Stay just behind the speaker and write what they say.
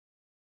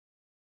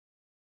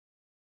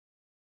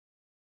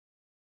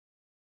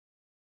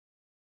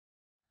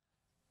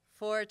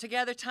For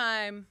Together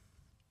Time,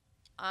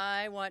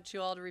 I want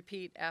you all to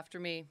repeat after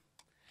me.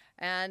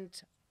 And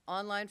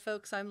online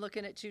folks, I'm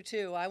looking at you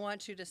too. I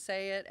want you to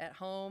say it at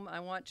home.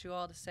 I want you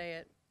all to say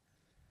it.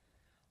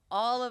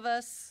 All of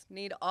us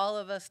need all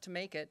of us to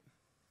make it.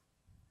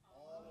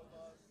 All of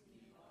us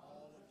need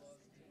all of us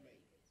to make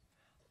it.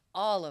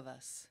 All of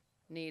us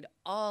need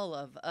all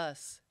of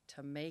us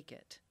to make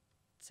it.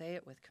 Say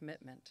it with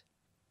commitment.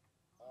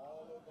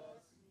 All of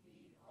us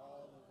need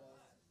all of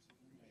us to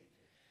make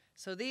it.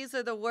 So these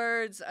are the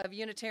words of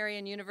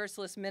Unitarian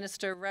Universalist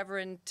minister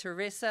Reverend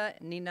Teresa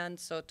Ninan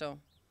Soto.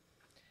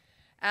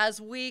 As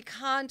we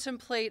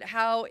contemplate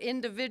how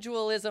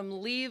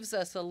individualism leaves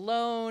us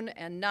alone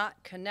and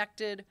not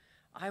connected,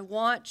 I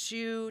want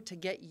you to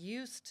get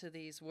used to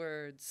these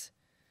words.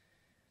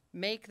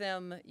 Make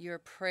them your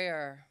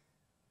prayer.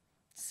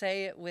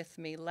 Say it with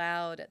me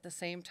loud at the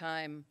same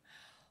time.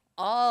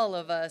 All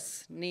of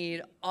us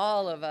need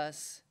all of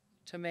us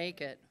to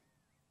make it.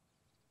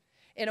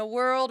 In a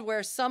world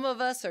where some of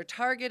us are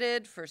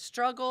targeted for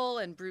struggle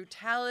and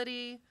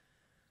brutality,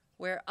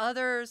 where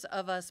others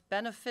of us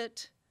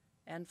benefit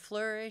and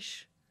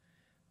flourish,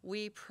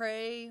 we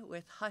pray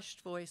with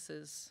hushed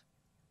voices.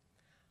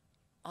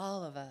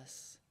 All of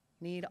us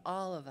need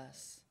all of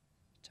us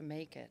to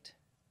make it.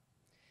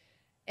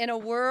 In a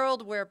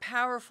world where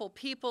powerful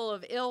people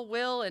of ill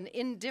will and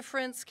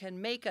indifference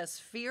can make us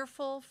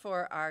fearful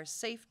for our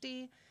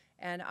safety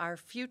and our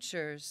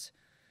futures,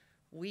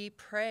 we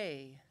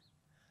pray.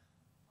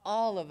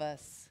 All of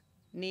us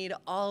need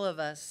all of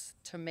us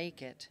to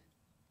make it.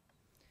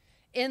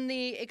 In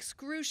the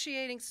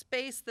excruciating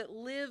space that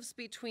lives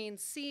between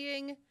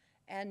seeing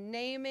and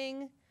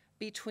naming,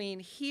 between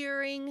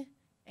hearing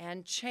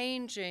and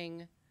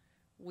changing,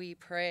 we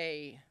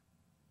pray.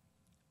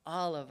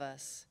 All of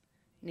us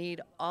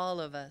need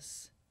all of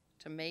us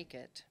to make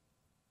it.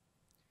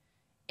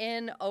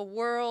 In a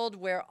world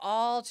where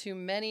all too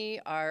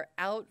many are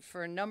out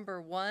for number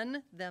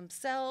one,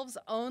 themselves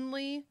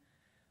only,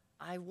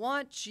 I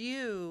want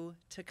you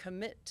to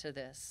commit to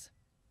this.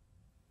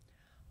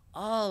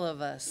 All of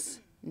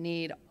us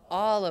need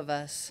all of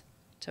us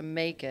to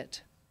make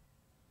it.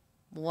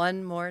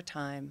 One more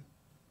time.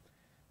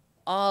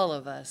 All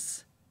of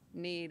us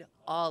need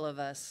all of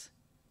us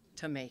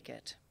to make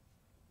it.